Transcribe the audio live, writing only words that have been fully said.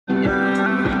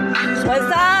What's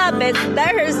up? It's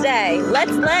Thursday.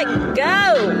 Let's let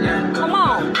go. Come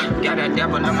on. Got a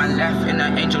devil on my left and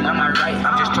an angel on my right.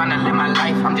 I'm just trying to live my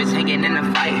life. I'm just hanging in the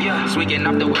fight. Swinging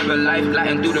off the web of life,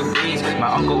 gliding through the breeze. My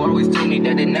uncle always told me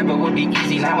that it never would be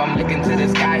easy. Now I'm looking to the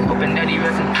sky, hoping that he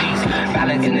rests in peace.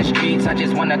 Balance in the streets, I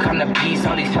just wanna come to peace.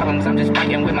 All these problems, I'm just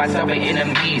fighting with myself and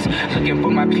enemies. Looking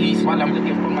for my peace while I'm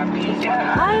looking for my peace.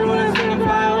 I just wanna see it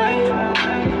fly away.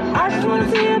 I just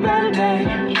wanna see a better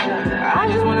day. I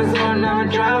just wanna see I'm never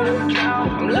drown.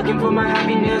 I'm looking for my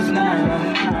happiness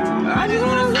now. I just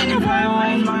wanna see it fly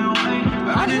away.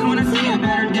 I just wanna see a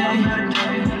better day.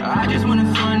 I just wanna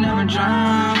see I never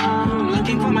drown. I'm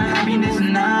looking for my happiness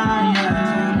now.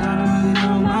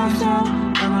 Yeah, myself.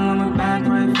 Devil on my back,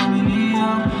 right for me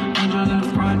up. Angels in the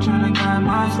front trying to guide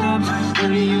my steps. Where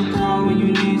do you call when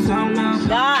you need some help?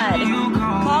 God.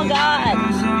 Call God.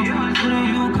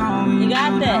 You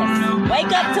got this.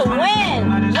 Wake up to win.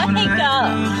 Wake up.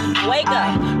 Wake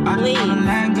up. Please.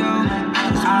 Let go.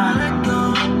 I let go.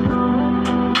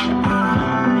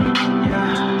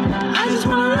 I just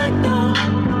wanna let go.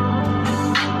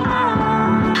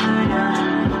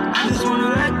 I just wanna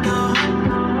let go.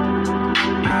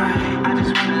 I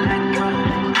just wanna let go.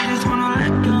 I just wanna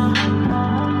let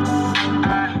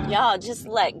go. Y'all, just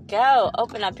let go.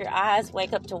 Open up your eyes.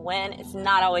 Wake up to win. It's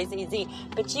not always easy,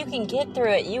 but you can get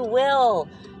through it. You will.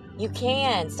 You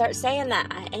can. Start saying that.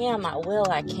 I am. I will.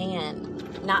 I can.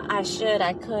 Not I should.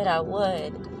 I could. I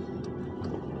would.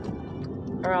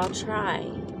 Or I'll try.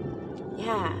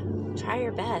 Yeah. Try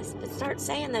your best. But start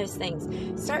saying those things.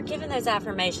 Start giving those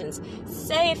affirmations.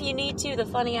 Say, if you need to, the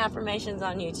funny affirmations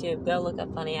on YouTube. Go look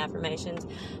up funny affirmations.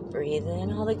 Breathe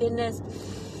in all the goodness.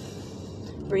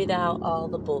 Breathe out all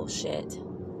the bullshit.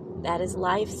 That is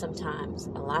life sometimes.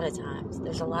 A lot of times.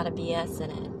 There's a lot of BS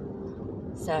in it.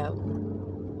 So,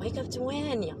 wake up to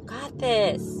win. You got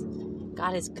this.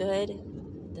 God is good.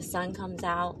 The sun comes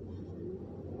out.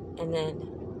 And then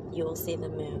you will see the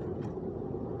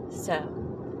moon. So,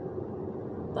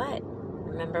 but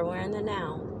remember, we're in the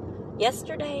now.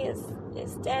 Yesterday is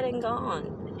dead and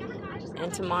gone.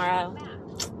 And tomorrow,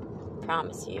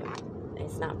 promise you,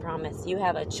 it's not promised. You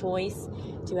have a choice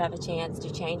to have a chance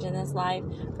to change in this life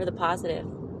for the positive.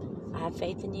 I have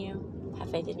faith in you. Have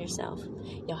faith in yourself.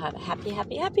 You'll have a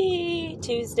happy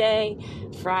Tuesday,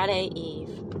 Friday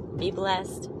Eve. Be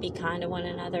blessed. Be kind to one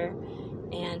another.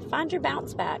 And find your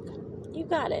bounce back. You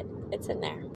got it. It's in there.